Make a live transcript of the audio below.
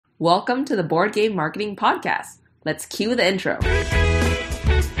Welcome to the Board Game Marketing Podcast. Let's cue the intro.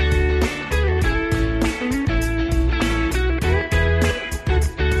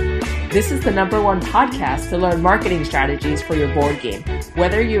 This is the #1 podcast to learn marketing strategies for your board game.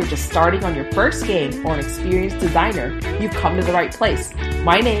 Whether you're just starting on your first game or an experienced designer, you've come to the right place.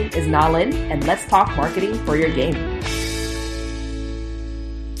 My name is Nalin, and let's talk marketing for your game.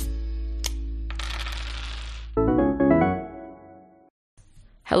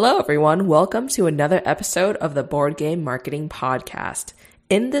 Hello, everyone. Welcome to another episode of the Board Game Marketing Podcast.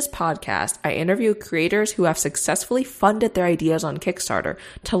 In this podcast, I interview creators who have successfully funded their ideas on Kickstarter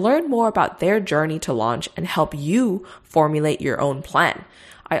to learn more about their journey to launch and help you formulate your own plan.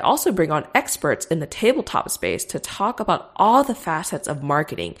 I also bring on experts in the tabletop space to talk about all the facets of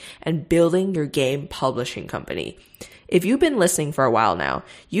marketing and building your game publishing company. If you've been listening for a while now,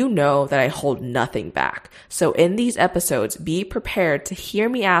 you know that I hold nothing back. So in these episodes, be prepared to hear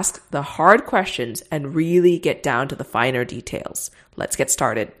me ask the hard questions and really get down to the finer details. Let's get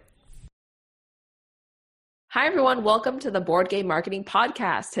started. Hi, everyone. Welcome to the Board Game Marketing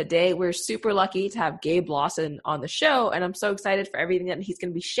Podcast. Today, we're super lucky to have Gabe Lawson on the show, and I'm so excited for everything that he's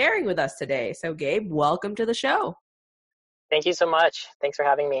going to be sharing with us today. So, Gabe, welcome to the show. Thank you so much. Thanks for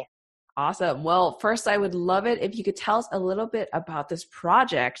having me. Awesome. Well, first, I would love it if you could tell us a little bit about this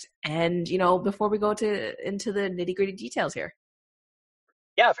project and, before we go into the nitty-gritty details here.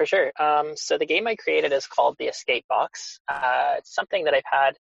 Yeah, for sure. So the game I created is called The Escape Box. It's something that I've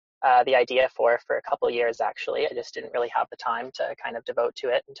had the idea for a couple of years, actually. I just didn't really have the time to kind of devote to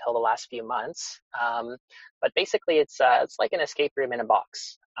it until the last few months. But basically, it's like an escape room in a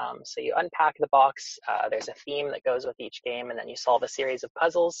box. So you unpack the box, there's a theme that goes with each game, and then you solve a series of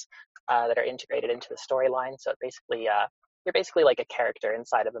puzzles that are integrated into the storyline. So basically, you're basically like a character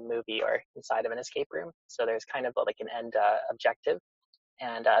inside of a movie or inside of an escape room. So there's kind of like an end objective.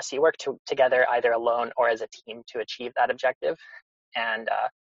 And so you work together either alone or as a team to achieve that objective. And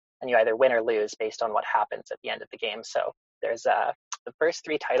you either win or lose based on what happens at the end of the game. So there's the first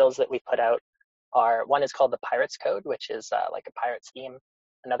 3 titles that we put out are, one is called The Pirate's Code, which is like a pirate's theme.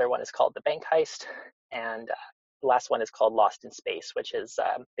 Another one is called The Bank Heist. And the last one is called Lost in Space, which is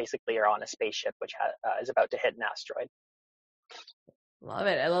basically you're on a spaceship which is about to hit an asteroid. Love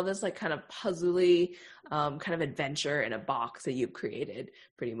it. I love this like kind of puzzly kind of adventure in a box that you've created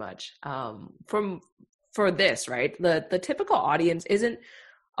pretty much. For this, right? The typical audience isn't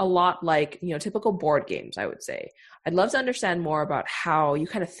a lot like, typical board games, I would say. I'd love to understand more about how you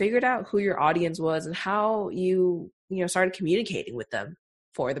kind of figured out who your audience was and how you started communicating with them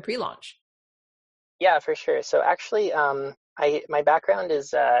for the pre-launch. Yeah, for sure. So actually, my background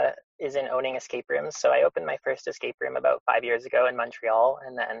is in owning escape rooms. So I opened my first escape room about 5 years ago in Montreal,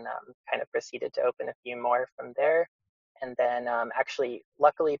 and then kind of proceeded to open a few more from there. And then actually,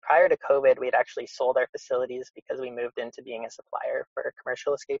 luckily, prior to COVID, we had actually sold our facilities because we moved into being a supplier for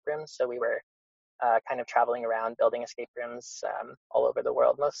commercial escape rooms. So we were kind of traveling around building escape rooms all over the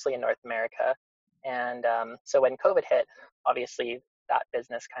world, mostly in North America. And so when COVID hit, obviously that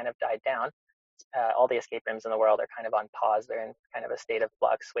business kind of died down. All the escape rooms in the world are kind of on pause. They're in kind of a state of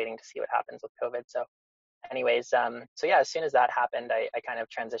flux, waiting to see what happens with COVID. So anyways, so yeah, as soon as that happened, I kind of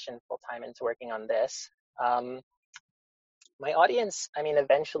transitioned full time into working on this. My audience,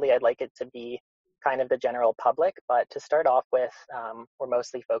 eventually I'd like it to be kind of the general public, but to start off with, we're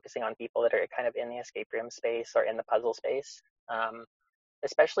mostly focusing on people that are kind of in the escape room space or in the puzzle space.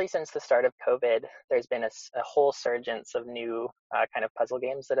 Especially since the start of COVID, there's been a whole surgence of new kind of puzzle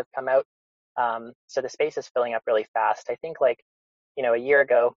games that have come out. So the space is filling up really fast. I think a year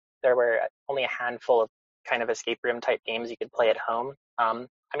ago, there were only a handful of kind of escape room type games you could play at home.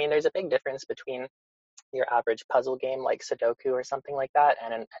 There's a big difference between your average puzzle game like Sudoku or something like that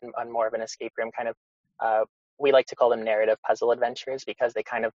and more of an escape room kind of, we like to call them narrative puzzle adventures because they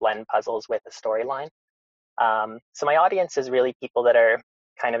kind of blend puzzles with a storyline. So my audience is really people that are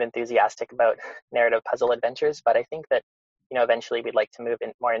kind of enthusiastic about narrative puzzle adventures, but I think that eventually we'd like to move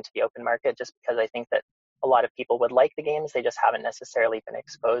more into the open market just because I think that a lot of people would like the games. They just haven't necessarily been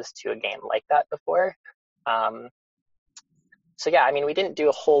exposed to a game like that before. So yeah, we didn't do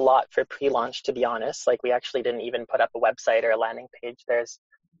a whole lot for pre-launch, to be honest. Like we actually didn't even put up a website or a landing page. There's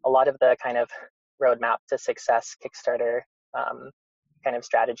a lot of the kind of roadmap to success Kickstarter kind of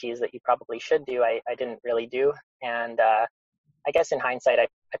strategies that you probably should do. I didn't really do. And I guess in hindsight, I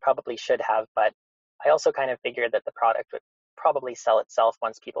probably should have, but I also kind of figured that the product would probably sell itself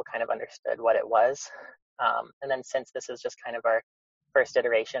once people kind of understood what it was. And then since this is just kind of our first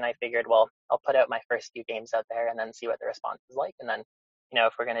iteration, I figured, well, I'll put out my first few games out there and then see what the response is like. And then,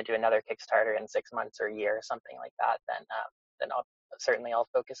 if we're going to do another Kickstarter in 6 months or a year or something like that, then certainly I'll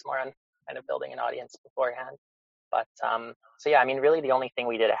focus more on kind of building an audience beforehand. But so yeah, I mean, really the only thing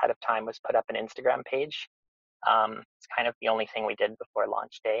we did ahead of time was put up an Instagram page. It's kind of the only thing we did before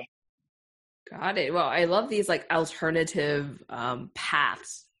launch day. Got it. Well, I love these like alternative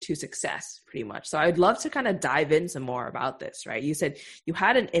paths to success, pretty much. So I'd love to kind of dive in some more about this, right? You said you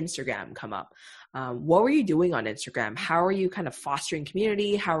had an Instagram come up. What were you doing on Instagram? How are you kind of fostering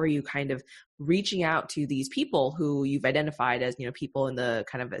community? How are you kind of reaching out to these people who you've identified as, people in the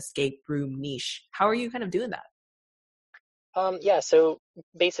kind of escape room niche? How are you kind of doing that? Yeah, so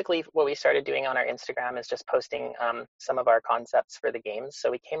basically what we started doing on our Instagram is just posting some of our concepts for the games. So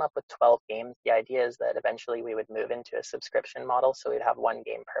we came up with 12 games. The idea is that eventually we would move into a subscription model, so we'd have one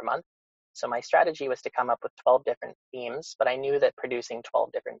game per month. So my strategy was to come up with 12 different themes, but I knew that producing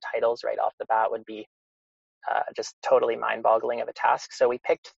 12 different titles right off the bat would be just totally mind-boggling of a task. So we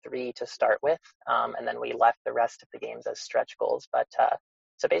picked 3 to start with, and then we left the rest of the games as stretch goals. But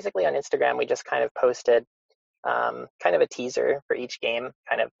so basically on Instagram, we just kind of posted kind of a teaser for each game,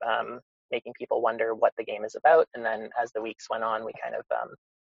 kind of making people wonder what the game is about. And then as the weeks went on, we kind of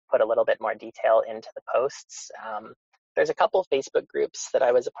put a little bit more detail into the posts. There's a couple Facebook groups that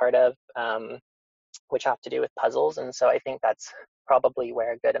I was a part of, which have to do with puzzles. And so I think that's probably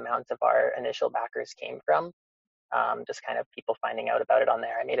where a good amount of our initial backers came from. Just kind of people finding out about it on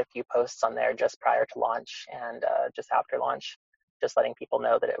there. I made a few posts on there just prior to launch and just after launch, just letting people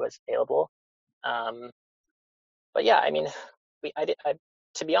know that it was available. But yeah, I mean,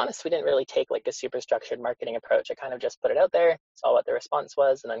 to be honest, we didn't really take like a super structured marketing approach. I kind of just put it out there, saw what the response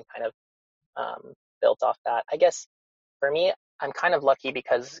was, and then kind of built off that. I guess for me, I'm kind of lucky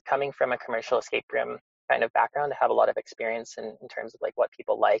because coming from a commercial escape room kind of background, I have a lot of experience in terms of like what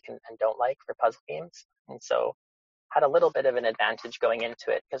people like and don't like for puzzle games. And so had a little bit of an advantage going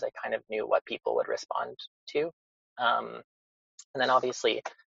into it because I kind of knew what people would respond to. And then obviously,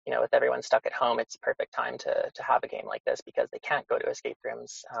 with everyone stuck at home, it's a perfect time to have a game like this because they can't go to escape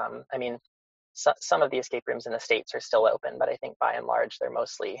rooms. I mean, some of the escape rooms in the States are still open, but I think by and large, they're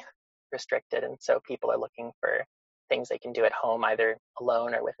mostly restricted. And so people are looking for things they can do at home, either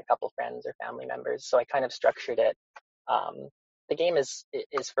alone or with a couple friends or family members. So I kind of structured it. The game is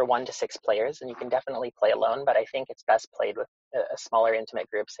for 1 to 6 players, and you can definitely play alone, but I think it's best played with a smaller intimate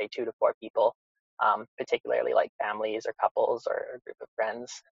group, say 2 to 4 people, particularly like families or couples or a group of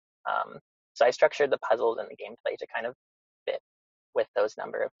friends. So I structured the puzzles and the gameplay to kind of fit with those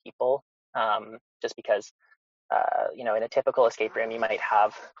number of people, just because, in a typical escape room, you might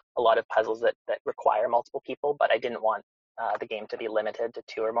have a lot of puzzles that require multiple people, but I didn't want the game to be limited to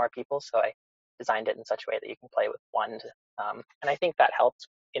 2 or more people, so I designed it in such a way that you can play with one. And I think that helped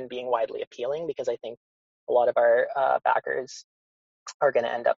in being widely appealing because I think a lot of our backers are going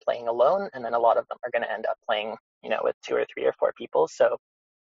to end up playing alone, and then a lot of them are going to end up playing, with 2 or 3 or 4 people. So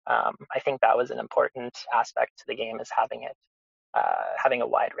I think that was an important aspect to the game is having a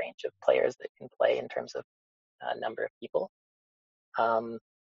wide range of players that can play in terms of number of people.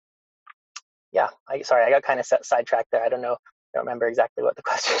 Yeah, sorry, I got kind of sidetracked there. I don't remember exactly what the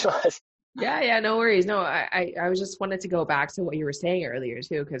question was. Yeah, no worries. No, I was just wanted to go back to what you were saying earlier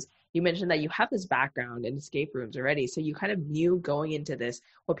too, because you mentioned that you have this background in escape rooms already. So you kind of knew going into this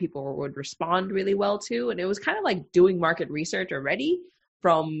what people would respond really well to. And it was kind of like doing market research already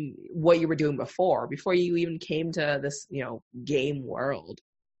from what you were doing before you even came to this, game world.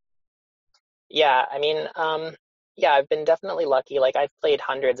 Yeah, I mean, yeah, I've been definitely lucky. Like I've played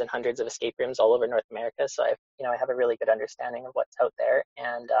hundreds and hundreds of escape rooms all over North America, so I have a really good understanding of what's out there.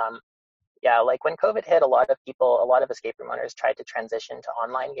 And yeah, like when COVID hit, a lot of escape room owners tried to transition to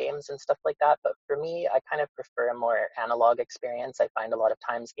online games and stuff like that. But for me, I kind of prefer a more analog experience. I find a lot of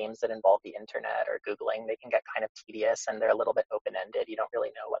times games that involve the internet or Googling, they can get kind of tedious and they're a little bit open-ended. You don't really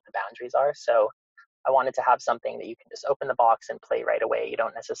know what the boundaries are. So I wanted to have something that you can just open the box and play right away. You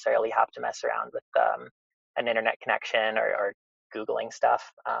don't necessarily have to mess around with an internet connection or Googling stuff.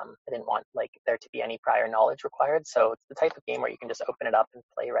 I didn't want like there to be any prior knowledge required. So it's the type of game where you can just open it up and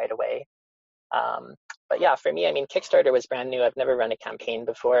play right away. But yeah, for me, I mean, Kickstarter was brand new. I've never run a campaign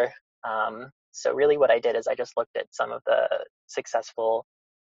before. So really what I did is I just looked at some of the successful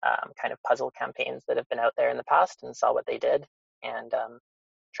kind of puzzle campaigns that have been out there in the past and saw what they did and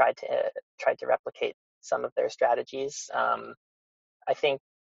tried to replicate some of their strategies. I think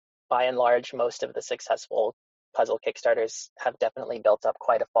by and large, most of the successful puzzle Kickstarters have definitely built up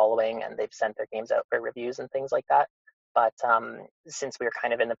quite a following and they've sent their games out for reviews and things like that. But since we were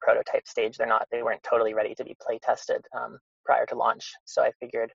kind of in the prototype stage, they weren't totally ready to be play tested prior to launch. So I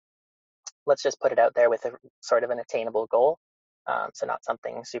figured, let's just put it out there with a sort of an attainable goal. So not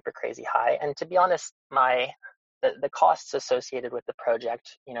something super crazy high. And to be honest, my the costs associated with the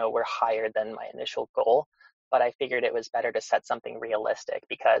project, were higher than my initial goal, but I figured it was better to set something realistic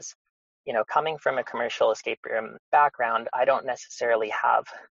because, coming from a commercial escape room background, I don't necessarily have,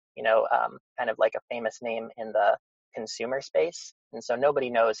 kind of like a famous name in the consumer space. And so nobody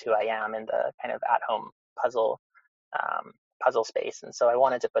knows who I am in the kind of at-home puzzle um, puzzle space. And so I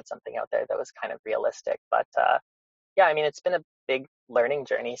wanted to put something out there that was kind of realistic. But yeah, I mean, it's been a big learning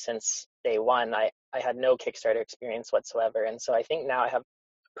journey since day one. I had no Kickstarter experience whatsoever. And so I think now I have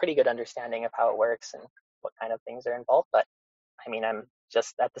a pretty good understanding of how it works and what kind of things are involved. But I mean, I'm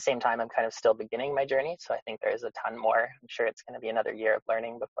just at the same time, I'm kind of still beginning my journey. So I think there's a ton more. I'm sure it's going to be another year of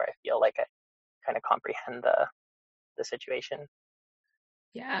learning before I feel like I kind of comprehend the situation.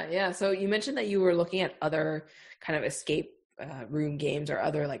 Yeah. So you mentioned that you were looking at other kind of escape room games or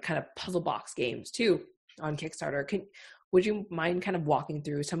other like kind of puzzle box games too on Kickstarter. Would you mind kind of walking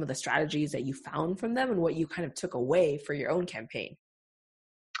through some of the strategies that you found from them and what you kind of took away for your own campaign?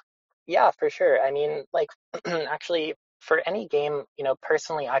 Yeah, for sure. I mean, like, actually, for any game,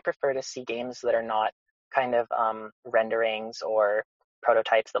 personally, I prefer to see games that are not kind of renderings or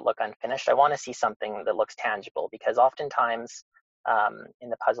prototypes that look unfinished. I want to see something that looks tangible because oftentimes in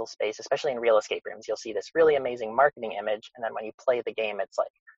the puzzle space, especially in real escape rooms, you'll see this really amazing marketing image, and then when you play the game, it's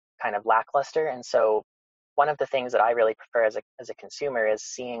like kind of lackluster. And so, one of the things that I really prefer as a consumer is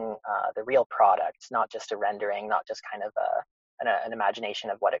seeing the real product, not just a rendering, not just kind of an imagination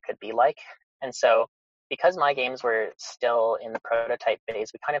of what it could be like. And so, because my games were still in the prototype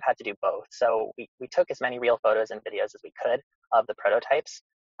phase, we kind of had to do both. So we took as many real photos and videos as we could of the prototypes.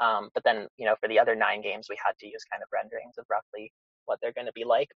 But then, for the other 9 games, we had to use kind of renderings of roughly what they're going to be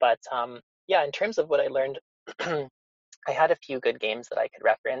like. But yeah, in terms of what I learned, I had a few good games that I could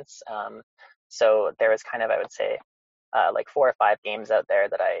reference. So there was kind of, I would say, like 4 or 5 games out there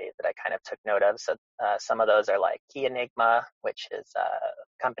that I kind of took note of. So some of those are like Key Enigma, which is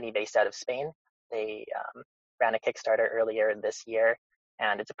a company based out of Spain. They ran a Kickstarter earlier this year,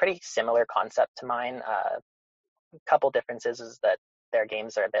 and it's a pretty similar concept to mine. A couple differences is that their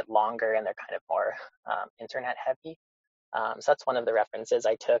games are a bit longer and they're kind of more internet heavy. So that's one of the references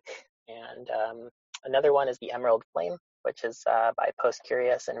I took. And another one is the Emerald Flame, which is by Post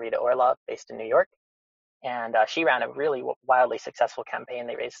Curious and Rita Orlov, based in New York. And she ran a really wildly successful campaign.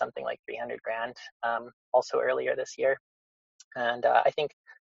 They raised something like 300 grand also earlier this year. And I think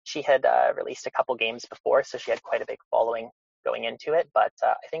she had released a couple games before, so she had quite a big following going into it. But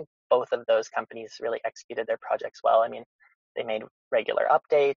I think both of those companies really executed their projects well. I mean, they made regular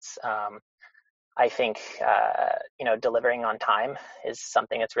updates. I think delivering on time is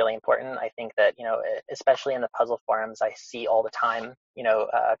something that's really important. I think that especially in the puzzle forums, I see all the time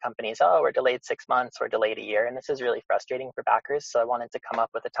companies, oh, we're delayed 6 months, we're delayed a year, and this is really frustrating for backers. So I wanted to come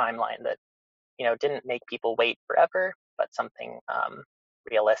up with a timeline that didn't make people wait forever, but something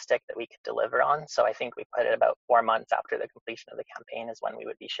realistic that we could deliver on. So I think we put it about 4 months after the completion of the campaign is when we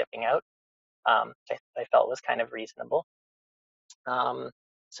would be shipping out. I felt was kind of reasonable.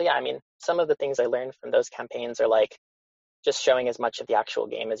 So yeah, I mean, some of the things I learned from those campaigns are like just showing as much of the actual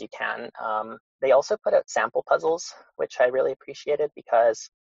game as you can. They also put out sample puzzles, which I really appreciated because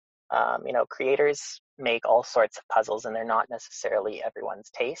creators make all sorts of puzzles and they're not necessarily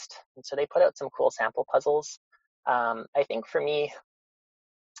everyone's taste. And so they put out some cool sample puzzles. I think for me,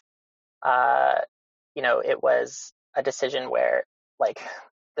 it was a decision where like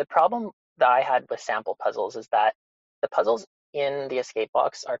the problem that I had with sample puzzles is that the puzzles in the escape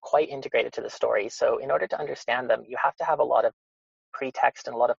box are quite integrated to the story. So in order to understand them, you have to have a lot of pretext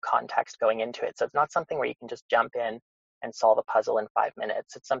and a lot of context going into it. So it's not something where you can just jump in and solve a puzzle in 5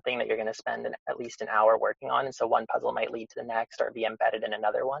 minutes. It's something that you're going to spend at least an hour working on. And so one puzzle might lead to the next or be embedded in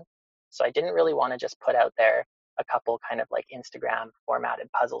another one. So I didn't really want to just put out there a couple kind of like Instagram formatted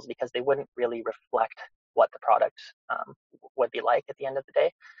puzzles because they wouldn't really reflect what the product would be like at the end of the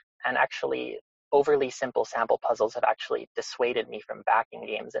day. And actually, overly simple sample puzzles have actually dissuaded me from backing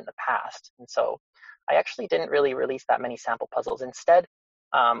games in the past. And so I actually didn't really release that many sample puzzles. Instead,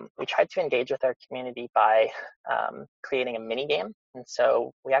 we tried to engage with our community by creating a mini game. And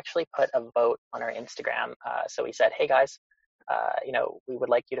so we actually put a vote on our Instagram. So we said, hey guys, we would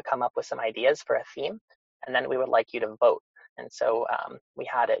like you to come up with some ideas for a theme, and then we would like you to vote. And so we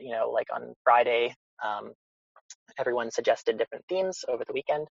had it, like on Friday, everyone suggested different themes over the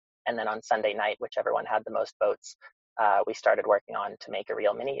weekend. And then on Sunday night, whichever one had the most votes, we started working on to make a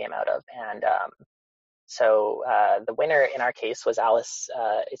real mini game out of. And so the winner in our case was Alice.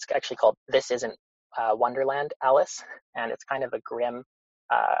 It's actually called This Isn't Wonderland Alice. And it's kind of a grim,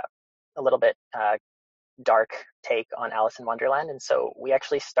 a little bit dark take on Alice in Wonderland. And so we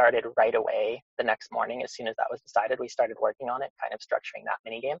actually started right away the next morning. As soon as that was decided, we started working on it, kind of structuring that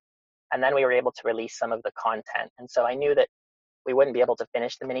mini game. And then we were able to release some of the content. And so I knew that we wouldn't be able to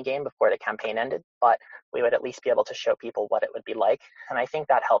finish the mini game before the campaign ended, but we would at least be able to show people what it would be like. And I think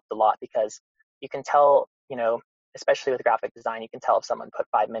that helped a lot because you can tell, especially with graphic design, you can tell if someone put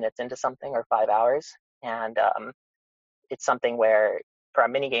 5 minutes into something or 5 hours. And it's something where for our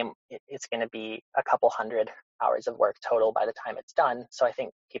mini game, it's going to be a couple hundred hours of work total by the time it's done. So I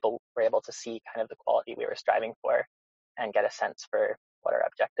think people were able to see kind of the quality we were striving for and get a sense for what our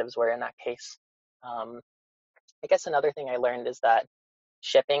objectives were in that case. I guess another thing I learned is that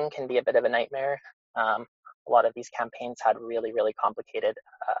shipping can be a bit of a nightmare. A lot of these campaigns had really, really complicated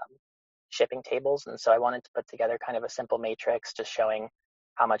shipping tables. And so I wanted to put together kind of a simple matrix just showing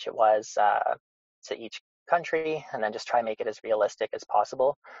how much it was to each country, and then just try and make it as realistic as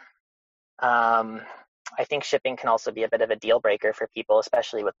possible. I think shipping can also be a bit of a deal breaker for people,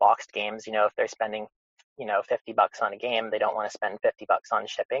 especially with boxed games. If they're spending, $50 on a game, they don't want to spend $50 on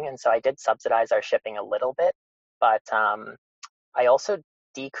shipping. And so I did subsidize our shipping a little bit, but I also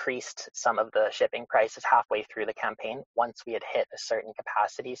decreased some of the shipping prices halfway through the campaign once we had hit a certain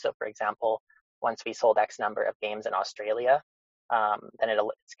capacity. So for example, once we sold X number of games in Australia, then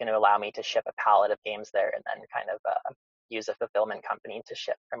it's going to allow me to ship a pallet of games there and then kind of use a fulfillment company to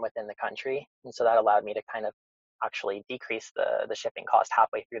ship from within the country. And so that allowed me to kind of actually decrease the shipping cost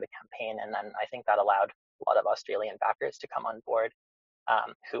halfway through the campaign. And then I think that allowed a lot of Australian backers to come on board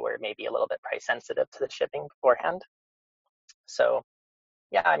who were maybe a little bit price sensitive to the shipping beforehand. So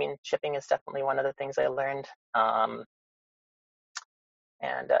yeah, I mean, shipping is definitely one of the things I learned.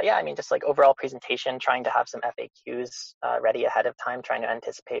 Just like overall presentation, trying to have some FAQs ready ahead of time, trying to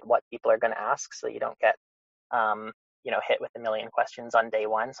anticipate what people are going to ask so you don't get, hit with a million questions on day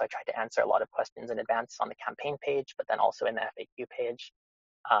one. So I tried to answer a lot of questions in advance on the campaign page, but then also in the FAQ page.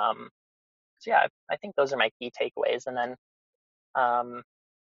 I think those are my key takeaways. And then,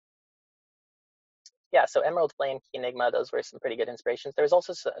 so Emerald Flame, Key Enigma, those were some pretty good inspirations. There was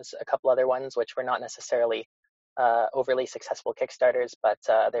also a couple other ones which were not necessarily overly successful Kickstarters, but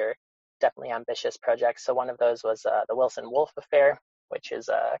they're definitely ambitious projects. So one of those was the Wilson Wolf Affair, which is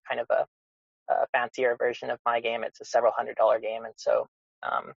kind of a fancier version of my game. It's a several $100 game, and so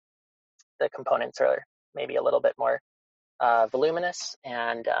the components are maybe a little bit more voluminous.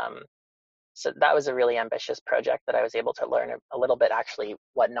 And so that was a really ambitious project that I was able to learn a little bit actually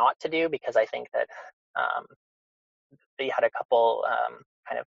what not to do, because I think that they had a couple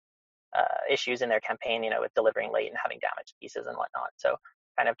kind of issues in their campaign, with delivering late and having damaged pieces and whatnot. So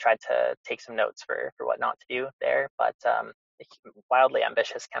kind of tried to take some notes for what not to do there, but wildly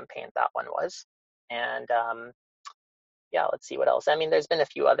ambitious campaign that one was. And let's see what else. I mean, there's been a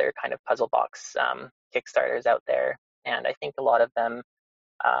few other kind of puzzle box Kickstarters out there, and I think a lot of them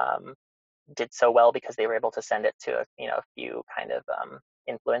did so well because they were able to send it to a few kind of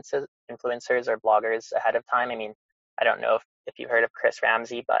influencers or bloggers ahead of time. I mean, I don't know if you've heard of Chris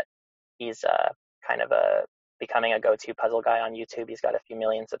Ramsey, but he's kind of becoming a go-to puzzle guy on YouTube. He's got a few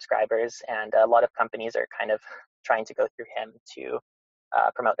million subscribers, and a lot of companies are kind of trying to go through him to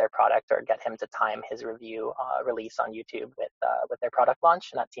promote their product or get him to time his review release on YouTube with their product launch,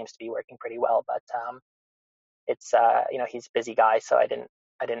 and that seems to be working pretty well. But it's he's a busy guy, so I didn't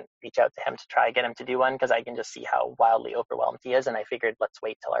reach out to him to try get him to do one, because I can just see how wildly overwhelmed he is, and I figured let's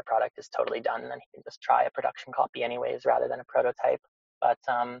wait till our product is totally done, and then he can just try a production copy anyways rather than a prototype. But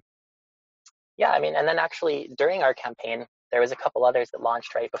and then actually during our campaign, there was a couple others that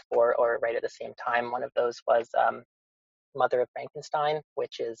launched right before or right at the same time. One of those was Mother of Frankenstein,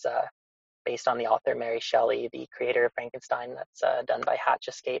 which is based on the author Mary Shelley, the creator of Frankenstein. That's done by Hatch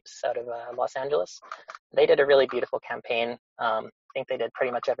Escapes out of Los Angeles. They did a really beautiful campaign. I think they did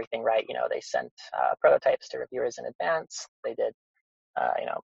pretty much everything right. They sent prototypes to reviewers in advance. They did,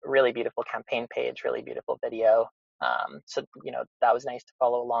 really beautiful campaign page, really beautiful video. So that was nice to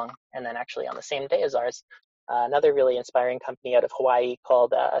follow along. And then actually on the same day as ours, another really inspiring company out of Hawaii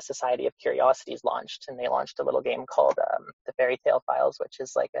called Society of Curiosities launched, and they launched a little game called the Fairy Tale Files, which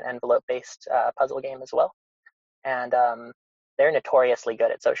is like an envelope-based puzzle game as well. And they're notoriously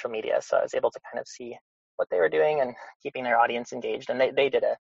good at social media, so I was able to kind of see what they were doing and keeping their audience engaged. And they did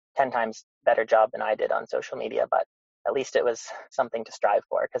a 10 times better job than I did on social media, but at least it was something to strive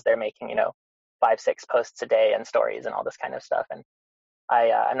for, because they're making 5-6 posts a day and stories and all this kind of stuff. And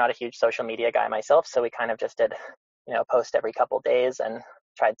I'm not a huge social media guy myself, so we kind of just did, post every couple days and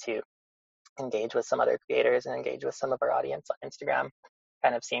tried to engage with some other creators and engage with some of our audience on Instagram,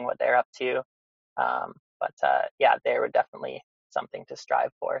 kind of seeing what they're up to. They were definitely something to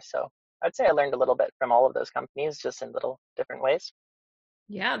strive for. So I'd say I learned a little bit from all of those companies, just in little different ways.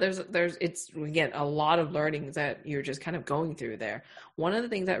 Yeah, it's again a lot of learnings that you're just kind of going through there. One of the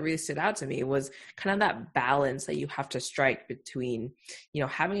things that really stood out to me was kind of that balance that you have to strike between,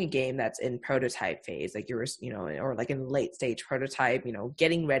 having a game that's in prototype phase, like or like in late stage prototype,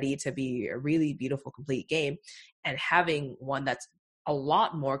 getting ready to be a really beautiful, complete game, and having one that's a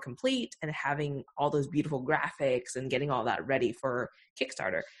lot more complete and having all those beautiful graphics and getting all that ready for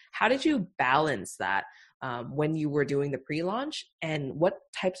Kickstarter. How did you balance that? When you were doing the pre-launch, and what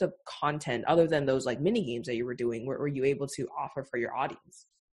types of content other than those like mini games that you were doing were you able to offer for your audience?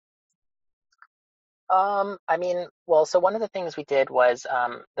 I mean, well, so one of the things we did was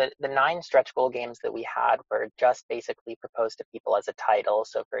the 9 stretch goal games that we had were just basically proposed to people as a title.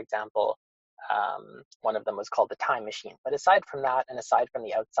 So, for example, one of them was called The Time Machine. But aside from that, and aside from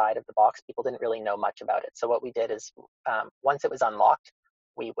the outside of the box, people didn't really know much about it. So what we did is once it was unlocked,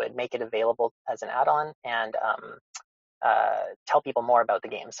 we would make it available as an add-on and tell people more about the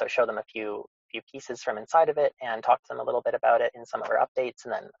game. So show them a few pieces from inside of it and talk to them a little bit about it in some of our updates,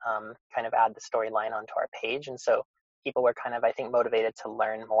 and then kind of add the storyline onto our page. And so people were kind of, I think, motivated to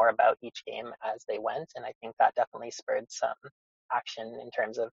learn more about each game as they went. And I think that definitely spurred some action in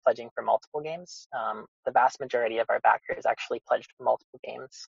terms of pledging for multiple games. The vast majority of our backers actually pledged for multiple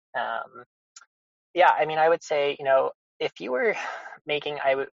games. Yeah, I mean, I would say, if you were making,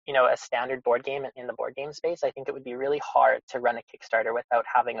 a standard board game in the board game space, I think it would be really hard to run a Kickstarter without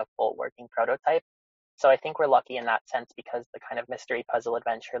having a full working prototype. So I think we're lucky in that sense because the kind of mystery puzzle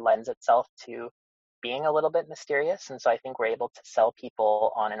adventure lends itself to being a little bit mysterious. And so I think we're able to sell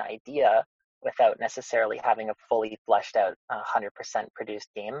people on an idea without necessarily having a fully fleshed out 100% produced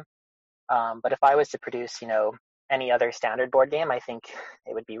game. But if I was to produce, any other standard board game, I think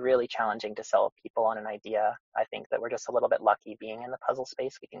it would be really challenging to sell people on an idea. I think that we're just a little bit lucky being in the puzzle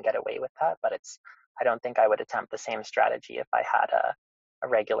space. We can get away with that, but I don't think I would attempt the same strategy if I had a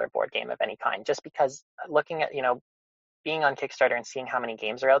regular board game of any kind, just because looking at, being on Kickstarter and seeing how many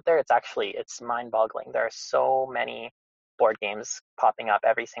games are out there, it's mind boggling. There are so many board games popping up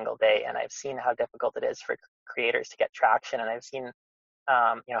every single day. And I've seen how difficult it is for creators to get traction. And I've seen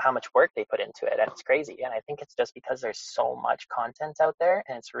how much work they put into it, and it's crazy. And I think it's just because there's so much content out there,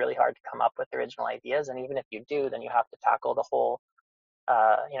 and it's really hard to come up with original ideas. And even if you do, then you have to tackle the whole,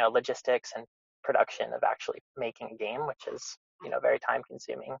 logistics and production of actually making a game, which is, very time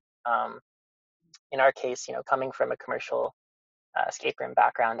consuming. In our case, coming from a commercial escape room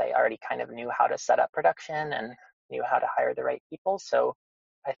background, I already kind of knew how to set up production and knew how to hire the right people. So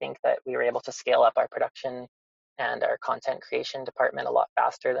I think that we were able to scale up our production and our content creation department a lot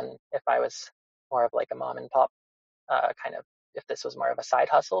faster than if I was more of like a mom and pop kind of, if this was more of a side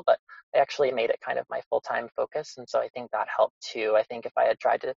hustle. But I actually made it kind of my full-time focus. And so I think that helped too. I think if I had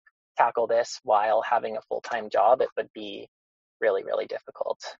tried to tackle this while having a full-time job, it would be really, really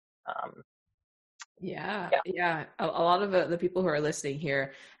difficult. Um, Yeah, yeah. yeah. A lot of the people who are listening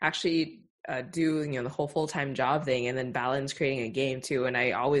here actually do the whole full-time job thing and then balance creating a game too. And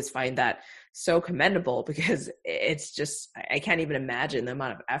I always find that so commendable because it's just I can't even imagine the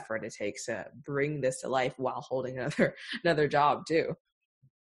amount of effort it takes to bring this to life while holding another job too.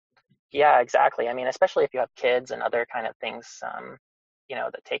 Yeah, exactly. I mean, especially if you have kids and other kind of things,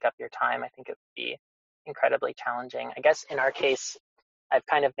 that take up your time, I think it would be incredibly challenging. I guess in our case, I've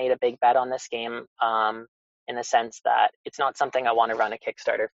kind of made a big bet on this game, in the sense that it's not something I want to run a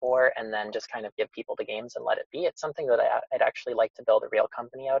Kickstarter for and then just kind of give people the games and let it be. It's something that I'd actually like to build a real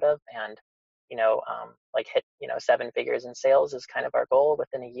company out of, and like hit 7 figures in sales is kind of our goal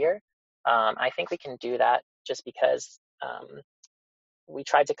within a year. I think we can do that just because we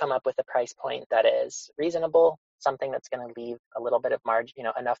tried to come up with a price point that is reasonable, something that's going to leave a little bit of margin,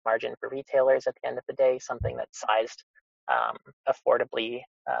 enough margin for retailers at the end of the day, something that's sized affordably,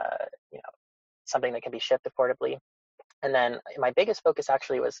 you know, something that can be shipped affordably. And then my biggest focus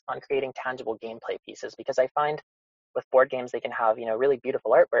actually was on creating tangible gameplay pieces, because I find with board games, they can have, really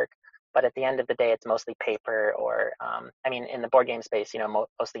beautiful artwork, but at the end of the day, it's mostly paper or, in the board game space,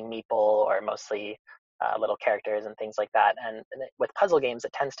 mostly Meeple or mostly little characters and things like that. And with puzzle games,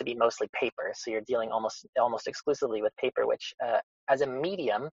 it tends to be mostly paper. So you're dealing almost exclusively with paper, which as a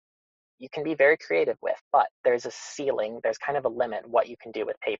medium, you can be very creative with, but there's a ceiling, there's kind of a limit what you can do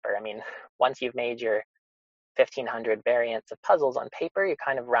with paper. I mean, once you've made your 1,500 variants of puzzles on paper, you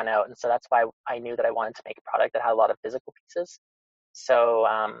kind of run out. And so that's why I knew that I wanted to make a product that had a lot of physical pieces. So,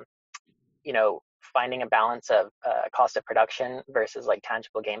 finding a balance of cost of production versus like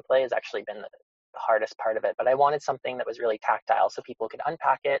tangible gameplay has actually been the hardest part of it. But I wanted something that was really tactile so people could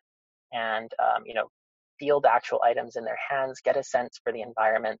unpack it and, feel the actual items in their hands, get a sense for the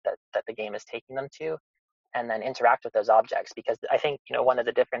environment that the game is taking them to, and then interact with those objects. Because I think, one of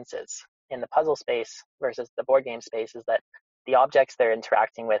the differences in the puzzle space versus the board game space is that the objects they're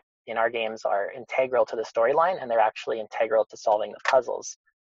interacting with in our games are integral to the storyline, and they're actually integral to solving the puzzles.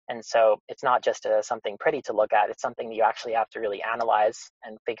 And so it's not just something pretty to look at, it's something that you actually have to really analyze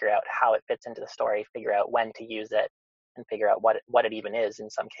and figure out how it fits into the story, figure out when to use it, and figure out what it even is in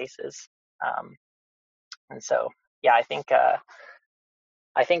some cases. And so, yeah, I think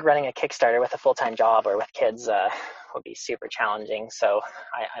running a Kickstarter with a full-time job or with kids would be super challenging. So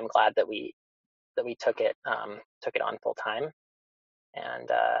I'm glad that we took it on full time. And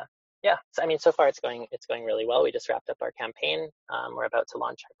yeah, so, I mean, so far it's going really well. We just wrapped up our campaign. We're about to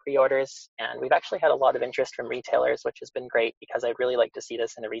launch our pre-orders, and we've actually had a lot of interest from retailers, which has been great because I'd really like to see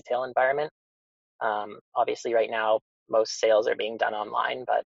this in a retail environment. Obviously, right now most sales are being done online,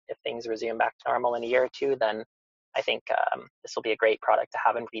 but if things resume back to normal in a year or two, then I think this will be a great product to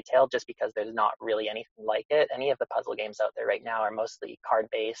have in retail, just because there's not really anything like it. Any of the puzzle games out there right now are mostly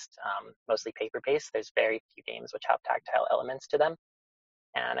card-based, mostly paper-based. There's very few games which have tactile elements to them.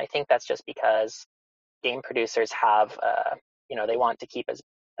 And I think that's just because game producers have, they want to keep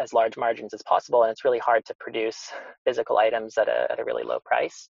as large margins as possible, and it's really hard to produce physical items at a really low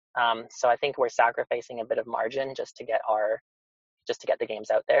price. So I think we're sacrificing a bit of margin just to get the games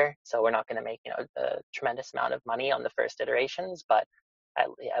out there. So we're not going to make a tremendous amount of money on the first iterations, but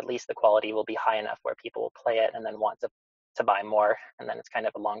at least the quality will be high enough where people will play it and then want to buy more, and then it's kind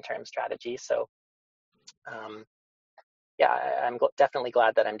of a long-term strategy. So yeah, I'm definitely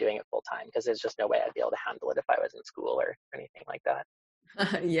glad that I'm doing it full time, because there's just no way I'd be able to handle it if I was in school or anything like that.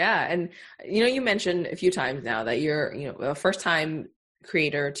 Yeah. And, you mentioned a few times now that you're, a first time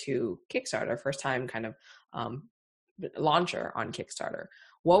creator to Kickstarter, first time kind of launcher on Kickstarter.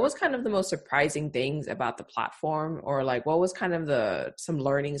 What was kind of the most surprising things about the platform, or like what was kind of some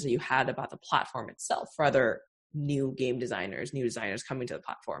learnings that you had about the platform itself for other new designers coming to the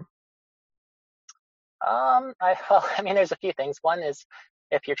platform? I mean, there's a few things. One is,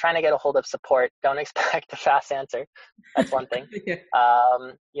 if you're trying to get a hold of support, don't expect a fast answer. That's one thing. Yeah.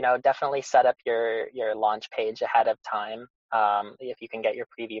 Definitely set up your launch page ahead of time. If you can get your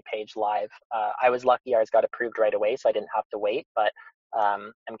preview page live. I was lucky ours got approved right away, so I didn't have to wait, but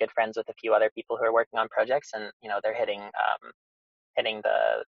I'm good friends with a few other people who are working on projects, and they're hitting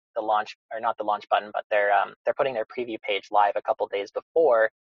the launch, or not the launch button, but they're putting their preview page live a couple days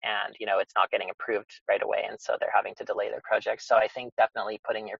before, and it's not getting approved right away, and so they're having to delay their project. So I think definitely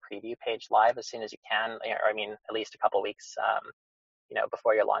putting your preview page live as soon as you can, or I mean at least a couple weeks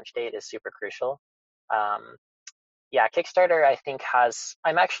before your launch date, is super crucial. Yeah, Kickstarter I think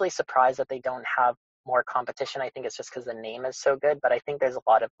I'm actually surprised that they don't have more competition. I think it's just because the name is so good, but I think there's a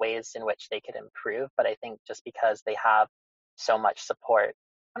lot of ways in which they could improve. But I think just because they have so much support,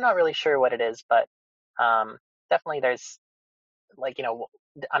 I'm not really sure what it is, but definitely there's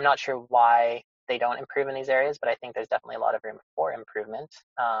I'm not sure why they don't improve in these areas, but I think there's definitely a lot of room for improvement.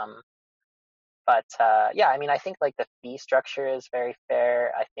 But yeah, I mean, I think like the fee structure is very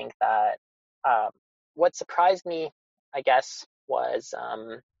fair. I think that what surprised me, I guess, was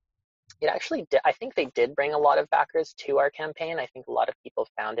it actually did. I think they did bring a lot of backers to our campaign. I think a lot of people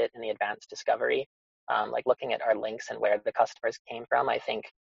found it in the advanced discovery, like looking at our links and where the customers came from. I think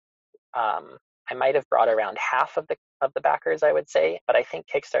I might have brought around half of the backers, I would say, but I think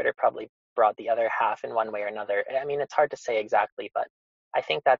Kickstarter probably brought the other half in one way or another. I mean, it's hard to say exactly, but I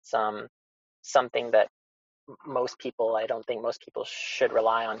think that's something that I don't think most people should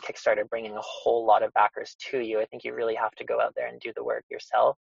rely on Kickstarter bringing a whole lot of backers to you. I think you really have to go out there and do the work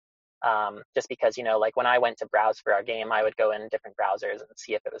yourself. Just because, like when I went to browse for our game, I would go in different browsers and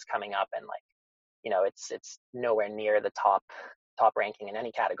see if it was coming up, and it's nowhere near the top ranking in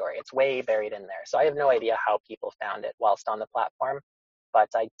any category. It's way buried in there. So I have no idea how people found it whilst on the platform, but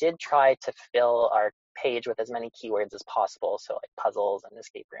I did try to fill our page with as many keywords as possible. So like puzzles and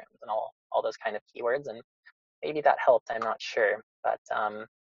escape rooms and all those kind of keywords. And maybe that helped. I'm not sure. But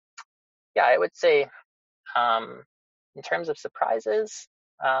yeah, I would say in terms of surprises,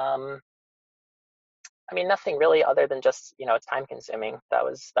 I mean, nothing really other than just, it's time consuming. That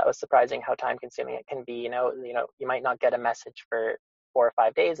was surprising how time consuming it can be. You might not get a message for 4 or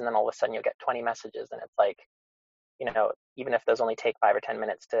 5 days, and then all of a sudden you'll get 20 messages, and it's like, even if those only take 5 or 10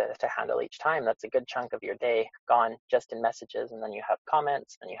 minutes to handle each time, that's a good chunk of your day gone just in messages. And then you have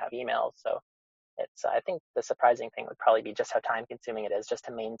comments, and you have emails. So I think the surprising thing would probably be just how time consuming it is just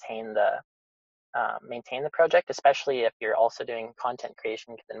to maintain the project, especially if you're also doing content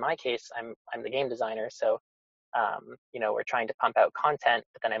creation. Because in my case, I'm the game designer, so we're trying to pump out content,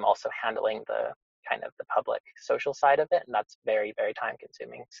 but then I'm also handling the kind of the public social side of it, and that's very, very time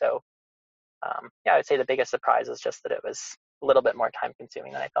consuming. So yeah, I would say the biggest surprise is just that it was a little bit more time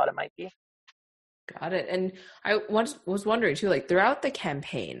consuming than I thought it might be. Got it. And I once was wondering too, like throughout the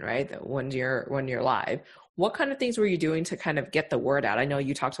campaign, right? That when you're live, what kind of things were you doing to kind of get the word out? I know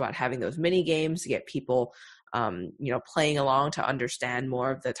you talked about having those mini games to get people, playing along to understand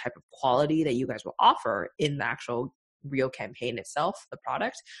more of the type of quality that you guys will offer in the actual real campaign itself, the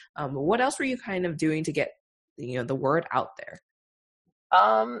product. What else were you kind of doing to get, the word out there?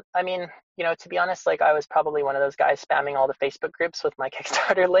 I mean, to be honest, like I was probably one of those guys spamming all the Facebook groups with my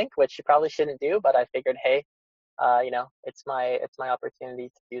Kickstarter link, which you probably shouldn't do, but I figured, hey, it's my opportunity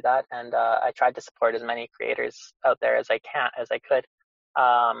to do that, and I tried to support as many creators out there as I could.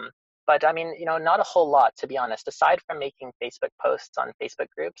 But I mean, not a whole lot, to be honest. Aside from making Facebook posts on Facebook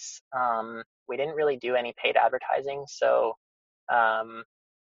groups, we didn't really do any paid advertising, so um,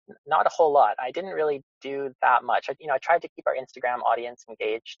 not a whole lot. I didn't really do that much. I tried to keep our Instagram audience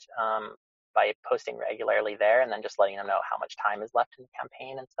engaged by posting regularly there, and then just letting them know how much time is left in the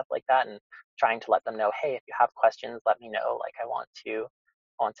campaign and stuff like that, and trying to let them know, hey, if you have questions, let me know. Like I want to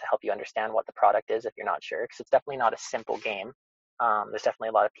help you understand what the product is if you're not sure, because it's definitely not a simple game. There's definitely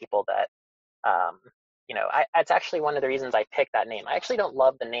a lot of people that it's actually one of the reasons I picked that name. I actually don't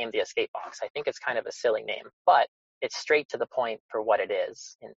love the name The Escape Box. I think it's kind of a silly name, but it's straight to the point for what it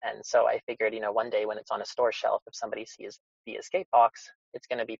is. And so I figured, one day when it's on a store shelf, if somebody sees The Escape Box, it's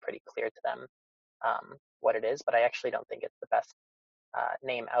going to be pretty clear to them what it is. But I actually don't think it's the best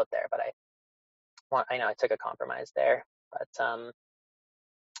name out there. But I know I took a compromise there. But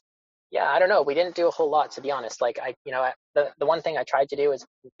yeah, I don't know. We didn't do a whole lot, to be honest. Like the one thing I tried to do is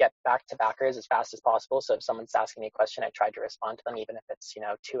get back to backers as fast as possible. So if someone's asking me a question, I tried to respond to them, even if it's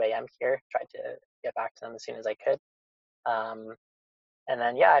 2 a.m. here. Tried to get back to them as soon as I could. And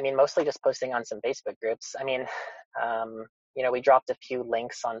then yeah, I mean, mostly just posting on some Facebook groups. I mean, we dropped a few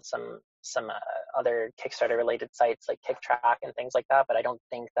links on some other Kickstarter related sites like KickTrack and things like that, but I don't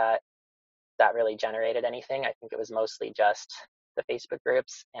think that really generated anything. I think it was mostly just the Facebook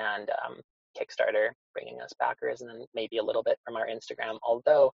groups and Kickstarter bringing us backers, and then maybe a little bit from our Instagram.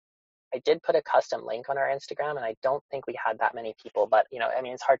 Although I did put a custom link on our Instagram, and I don't think we had that many people. But I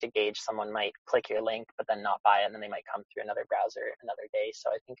mean, it's hard to gauge. Someone might click your link, but then not buy it, and then they might come through another browser another day. So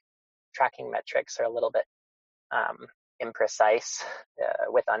I think tracking metrics are a little bit imprecise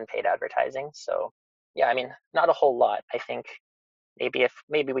with unpaid advertising. So yeah, I mean, not a whole lot. I think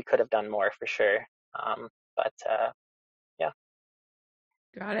maybe we could have done more for sure. But yeah.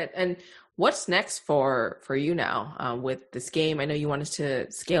 Got it. And what's next for you now with this game? I know you wanted to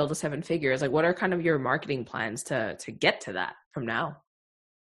scale to 7 figures. Like, what are kind of your marketing plans to get to that from now?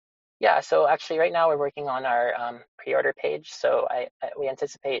 Yeah, so actually right now we're working on our pre-order page. So we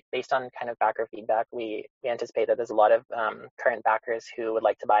anticipate, based on kind of backer feedback, we anticipate that there's a lot of current backers who would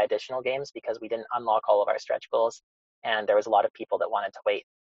like to buy additional games because we didn't unlock all of our stretch goals. And there was a lot of people that wanted to wait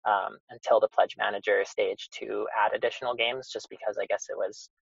until the pledge manager stage to add additional games, just because I guess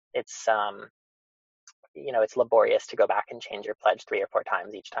it's laborious to go back and change your pledge 3 or 4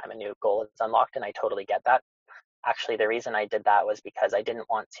 times each time a new goal is unlocked. And I totally get that. Actually, the reason I did that was because I didn't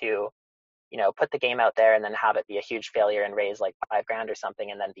want to, put the game out there and then have it be a huge failure and raise like $5,000 or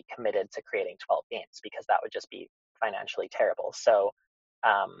something, and then be committed to creating 12 games, because that would just be financially terrible. So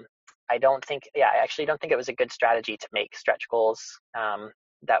I actually don't think it was a good strategy to make stretch goals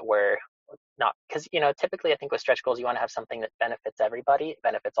that were not, because, typically I think with stretch goals, you want to have something that benefits everybody,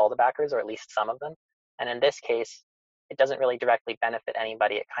 benefits all the backers, or at least some of them. And in this case, it doesn't really directly benefit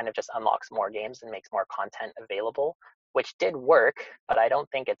anybody. It kind of just unlocks more games and makes more content available, which did work, but I don't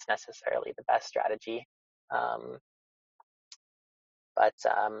think it's necessarily the best strategy. But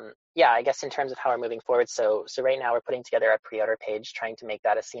yeah, I guess in terms of how we're moving forward, so right now we're putting together a pre-order page, trying to make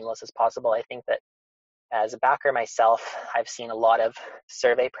that as seamless as possible. I think that as a backer myself, I've seen a lot of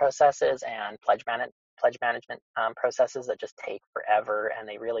survey processes and pledge management processes that just take forever, and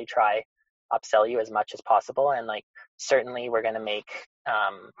they really try upsell you as much as possible. And like, certainly we're going to make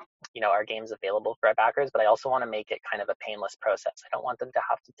our games available for our backers, but I also want to make it kind of a painless process. I don't want them to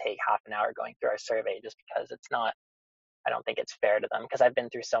have to take half an hour going through our survey, just because I don't think it's fair to them, because I've been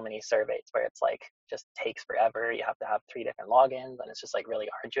through so many surveys where it's like just takes forever. You have to have 3 different logins, and it's just like really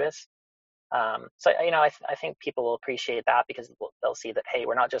arduous. So I think people will appreciate that, because they'll see that, hey,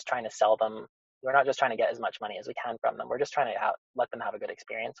 we're not just trying to sell them. We're not just trying to get as much money as we can from them. We're just trying to let them have a good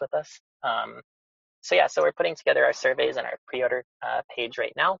experience with us. So yeah, so we're putting together our surveys and our pre-order page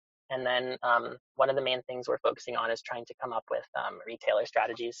right now. And then one of the main things we're focusing on is trying to come up with retailer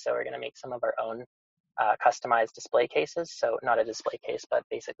strategies. So we're going to make some of our own customized display cases. So not a display case, but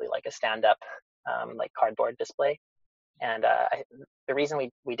basically like a stand-up like cardboard display. And the reason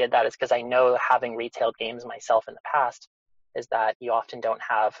we did that is because I know, having retailed games myself in the past, is that you often don't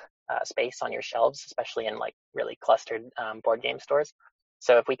have space on your shelves, especially in like really clustered board game stores.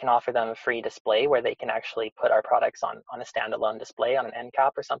 So if we can offer them a free display where they can actually put our products on a standalone display on an end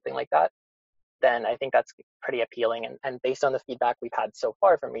cap or something like that, then I think that's pretty appealing. And based on the feedback we've had so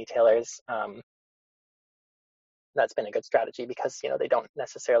far from retailers, that's been a good strategy, because they don't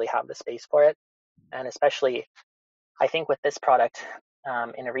necessarily have the space for it. And especially, I think with this product,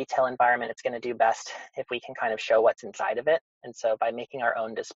 in a retail environment, it's going to do best if we can kind of show what's inside of it. And so by making our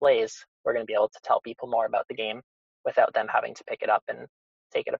own displays, we're going to be able to tell people more about the game without them having to pick it up and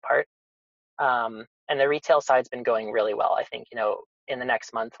take it apart. And the retail side's been going really well. I think, in the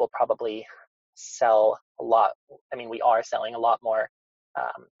next month, we'll probably sell a lot. I mean, we are selling a lot more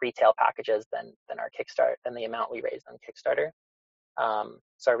retail packages than our Kickstarter, than the amount we raised on Kickstarter.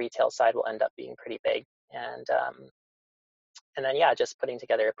 So our retail side will end up being pretty big. And then, yeah, just putting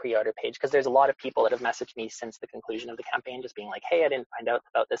together a pre-order page, because there's a lot of people that have messaged me since the conclusion of the campaign, just being like, hey, I didn't find out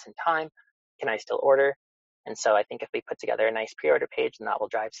about this in time. Can I still order? And so I think if we put together a nice pre-order page, then that will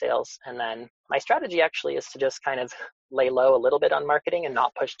drive sales. And then my strategy actually is to just kind of lay low a little bit on marketing and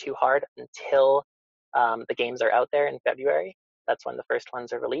not push too hard until the games are out there in February. That's when the first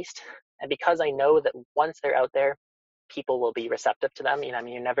ones are released. And because I know that once they're out there, people will be receptive to them. I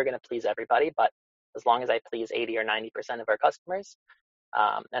mean, you're never going to please everybody, but as long as I please 80 or 90% of our customers,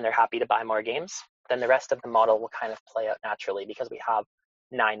 and they're happy to buy more games, then the rest of the model will kind of play out naturally, because we have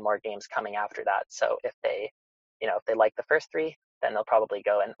 9 more games coming after that. So if they like the first 3, then they'll probably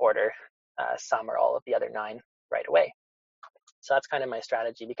go and order some or all of the other 9 right away. So that's kind of my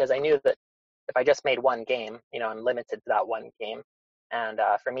strategy, because I knew that if I just made one game, I'm limited to that one game. And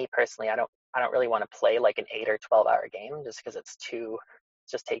for me personally, I don't really want to play like an 8 or 12-hour game, just because it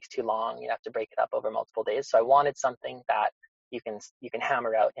just takes too long. You have to break it up over multiple days. So I wanted something that you can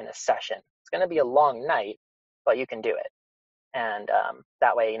hammer out in a session. It's going to be a long night, but you can do it. And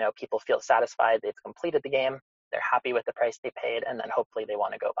that way, people feel satisfied. They've completed the game. They're happy with the price they paid, and then hopefully they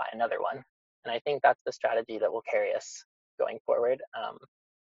want to go buy another one. And I think that's the strategy that will carry us going forward,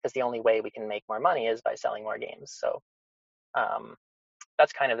 because the only way we can make more money is by selling more games. So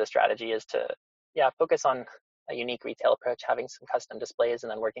that's kind of the strategy, is to focus on a unique retail approach, having some custom displays,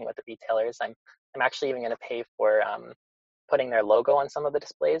 and then working with the retailers. I'm actually even going to pay for putting their logo on some of the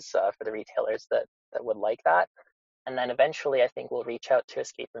displays for the retailers that would like that. And then eventually, I think we'll reach out to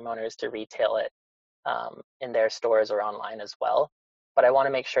escape room owners to retail it in their stores or online as well. But I want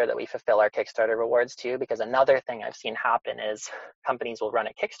to make sure that we fulfill our Kickstarter rewards too, because another thing I've seen happen is companies will run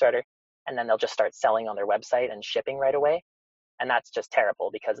a Kickstarter and then they'll just start selling on their website and shipping right away. And that's just terrible,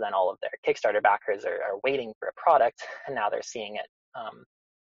 because then all of their Kickstarter backers are waiting for a product, and now they're seeing it,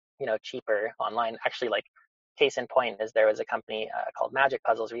 cheaper online. Actually, like, case in point is there was a company called Magic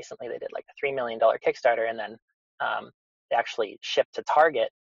Puzzles recently. They did like a $3 million Kickstarter, and then they actually shipped to Target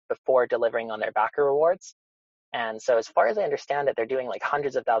before delivering on their backer rewards. And so as far as I understand it, they're doing like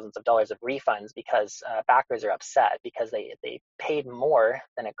hundreds of thousands of dollars of refunds, because backers are upset because they paid more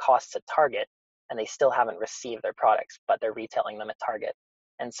than it costs at Target, and they still haven't received their products, but they're retailing them at Target.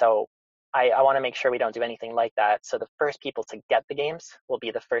 And so I want to make sure we don't do anything like that. So the first people to get the games will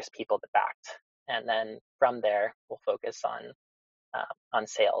be the first people that backed. And then from there, we'll focus on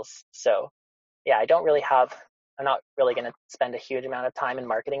sales. So yeah, I'm not really going to spend a huge amount of time in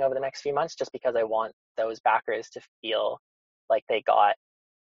marketing over the next few months, just because I want those backers to feel like they got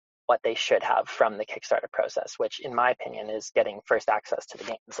what they should have from the Kickstarter process, which in my opinion is getting first access to the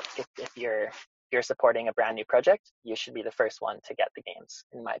games. Like, if you're supporting a brand new project, you should be the first one to get the games,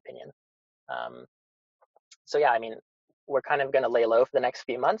 in my opinion. So yeah, I mean, we're kind of going to lay low for the next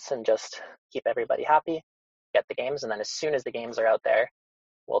few months and just keep everybody happy, get the games, and then as soon as the games are out there,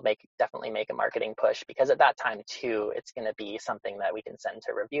 we'll definitely make a marketing push, because at that time too, it's going to be something that we can send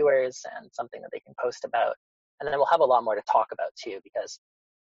to reviewers and something that they can post about. And then we'll have a lot more to talk about too, because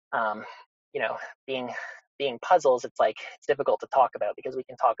being puzzles, it's difficult to talk about, because we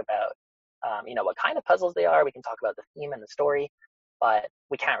can talk about what kind of puzzles they are. We can talk about the theme and the story, but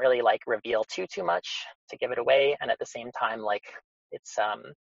we can't really like reveal too much to give it away. And at the same time, like, it's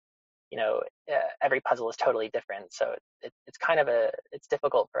every puzzle is totally different, so it's kind of it's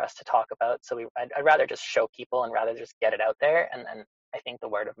difficult for us to talk about. So I'd rather just show people and rather just get it out there, and then I think the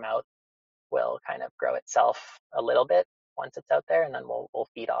word of mouth will kind of grow itself a little bit once it's out there, and then we'll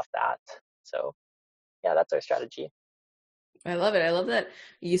feed off that. So yeah, that's our strategy. I love it. I love that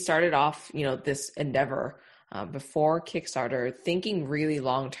you started off, this endeavor before Kickstarter, thinking really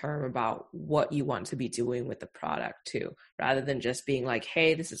long term about what you want to be doing with the product too, rather than just being like,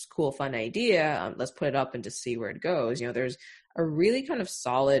 hey, this is a cool, fun idea. Let's put it up and just see where it goes. There's a really kind of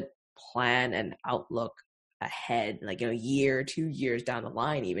solid plan and outlook ahead, like, year, 2 years down the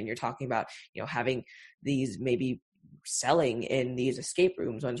line, even you're talking about, having these maybe selling in these escape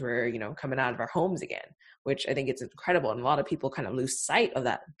rooms once we're, coming out of our homes again, which I think it's incredible. And a lot of people kind of lose sight of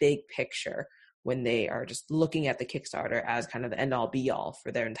that big picture when they are just looking at the Kickstarter as kind of the end all be all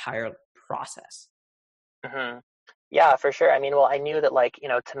for their entire process. Mm-hmm. Yeah, for sure. I mean, well, I knew that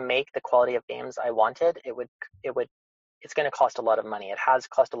to make the quality of games I wanted, it's going to cost a lot of money. It has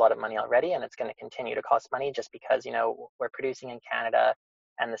cost a lot of money already, and it's going to continue to cost money just because, we're producing in Canada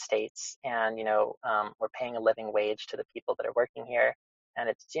and the States, and, we're paying a living wage to the people that are working here, and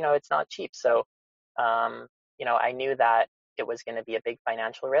it's not cheap. So, I knew that it was going to be a big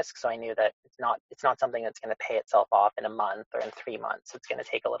financial risk. So I knew that it's not something that's going to pay itself off in a month or in 3 months. It's going to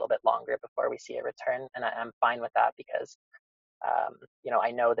take a little bit longer before we see a return. And I'm fine with that because,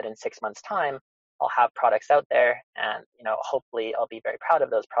 I know that in 6 months' time, I'll have products out there, and hopefully I'll be very proud of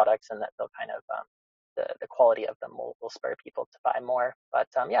those products, and that they'll kind of the quality of them will spur people to buy more. But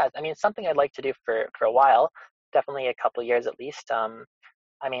yeah, I mean, it's something I'd like to do for a while, definitely a couple years at least.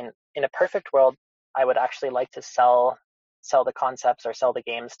 I mean, in a perfect world, I would actually like to sell the concepts or sell the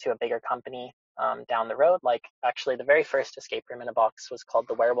games to a bigger company down the road. Like, actually, the very first escape room in a box was called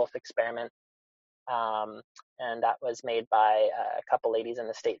the Werewolf Experiment, and that was made by a couple ladies in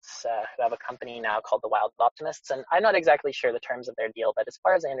the States who have a company now called the Wild Optimists. And I'm not exactly sure the terms of their deal, but as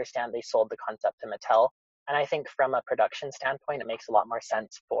far as I understand, they sold the concept to Mattel. And I think from a production standpoint, it makes a lot more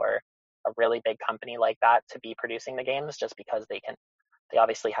sense for a really big company like that to be producing the games, just because they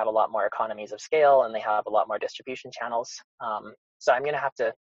obviously have a lot more economies of scale, and they have a lot more distribution channels. So I'm going to have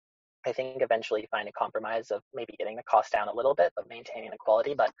to, I think, eventually find a compromise of maybe getting the cost down a little bit, but maintaining the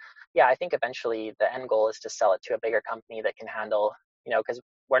quality. But yeah, I think eventually the end goal is to sell it to a bigger company that can handle, because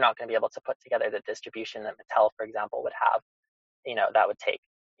we're not going to be able to put together the distribution that Mattel, for example, would have. That would take,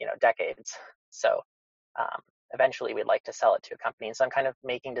 decades. So eventually we'd like to sell it to a company. And so I'm kind of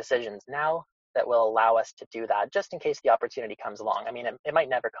making decisions now that will allow us to do that, just in case the opportunity comes along. I mean, it might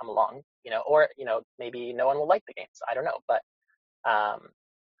never come along, or, maybe no one will like the games. I don't know. But um,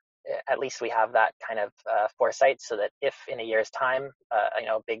 at least we have that kind of foresight, so that if in a year's time,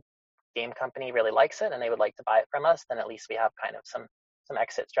 a big game company really likes it and they would like to buy it from us, then at least we have kind of some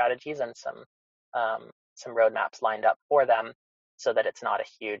exit strategies and some roadmaps lined up for them, so that it's not a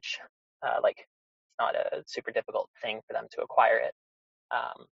huge, it's not a super difficult thing for them to acquire it.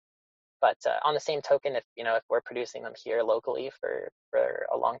 But on the same token, if we're producing them here locally for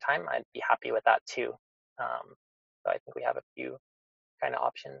a long time, I'd be happy with that too. So I think we have a few kind of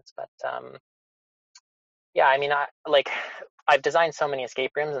options. But yeah, I mean, I've designed so many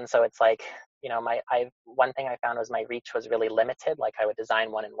escape rooms, and so it's like, one thing I found was my reach was really limited. Like, I would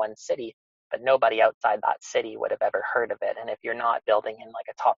design one in one city, but nobody outside that city would have ever heard of it. And if you're not building in like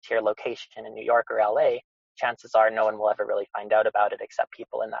a top tier location in New York or LA, chances are no one will ever really find out about it except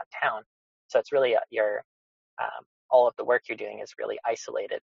people in that town. So it's really all of the work you're doing is really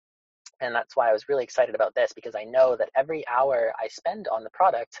isolated. And that's why I was really excited about this, because I know that every hour I spend on the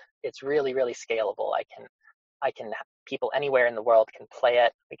product, it's really, really scalable. People anywhere in the world can play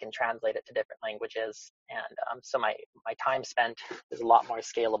it. We can translate it to different languages. And so my time spent is a lot more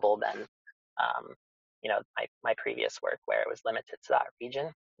scalable than, my previous work, where it was limited to that region.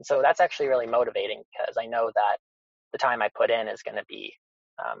 And so that's actually really motivating, because I know that the time I put in is going to be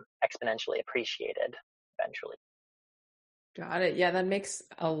exponentially appreciated eventually. Got it. Yeah, that makes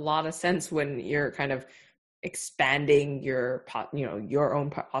a lot of sense when you're kind of expanding your own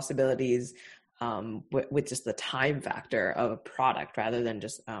possibilities with just the time factor of a product, rather than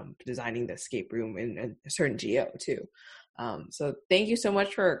just designing the escape room in a certain geo too. So thank you so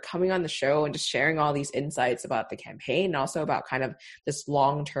much for coming on the show and just sharing all these insights about the campaign, and also about kind of this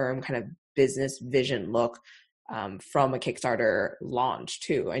long-term kind of business vision look from a Kickstarter launch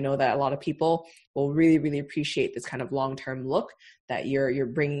too. I know that a lot of people will really, really appreciate this kind of long-term look that you're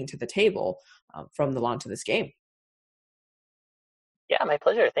bringing to the table from the launch of this game. Yeah, my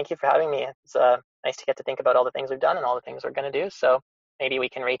pleasure. Thank you for having me. It's nice to get to think about all the things we've done and all the things we're going to do. So maybe we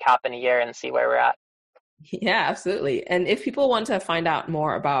can recap in a year and see where we're at. Yeah, absolutely. And if people want to find out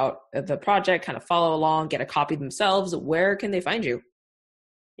more about the project, kind of follow along, get a copy themselves, where can they find you?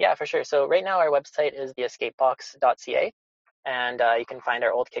 Yeah, for sure. So right now our website is theescapebox.ca, and you can find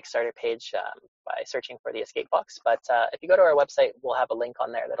our old Kickstarter page by searching for the Escape Box. But if you go to our website, we'll have a link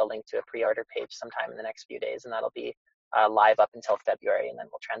on there that'll link to a pre-order page sometime in the next few days, and that'll be live up until February, and then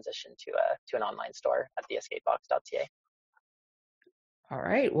we'll transition to an online store at theescapebox.ca. All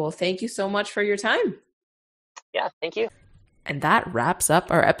right. Well, thank you so much for your time. Yeah, thank you. And that wraps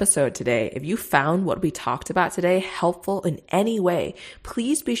up our episode today. If you found what we talked about today helpful in any way,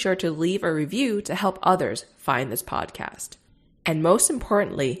 please be sure to leave a review to help others find this podcast. And most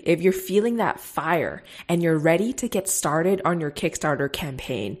importantly, if you're feeling that fire and you're ready to get started on your Kickstarter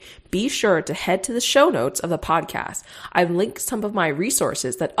campaign, be sure to head to the show notes of the podcast. I've linked some of my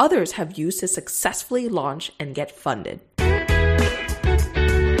resources that others have used to successfully launch and get funded.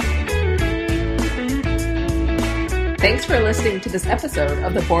 Thanks for listening to this episode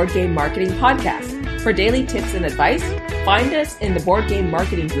of the Board Game Marketing Podcast. For daily tips and advice, find us in the Board Game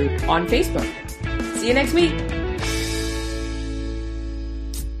Marketing group on Facebook. See you next week.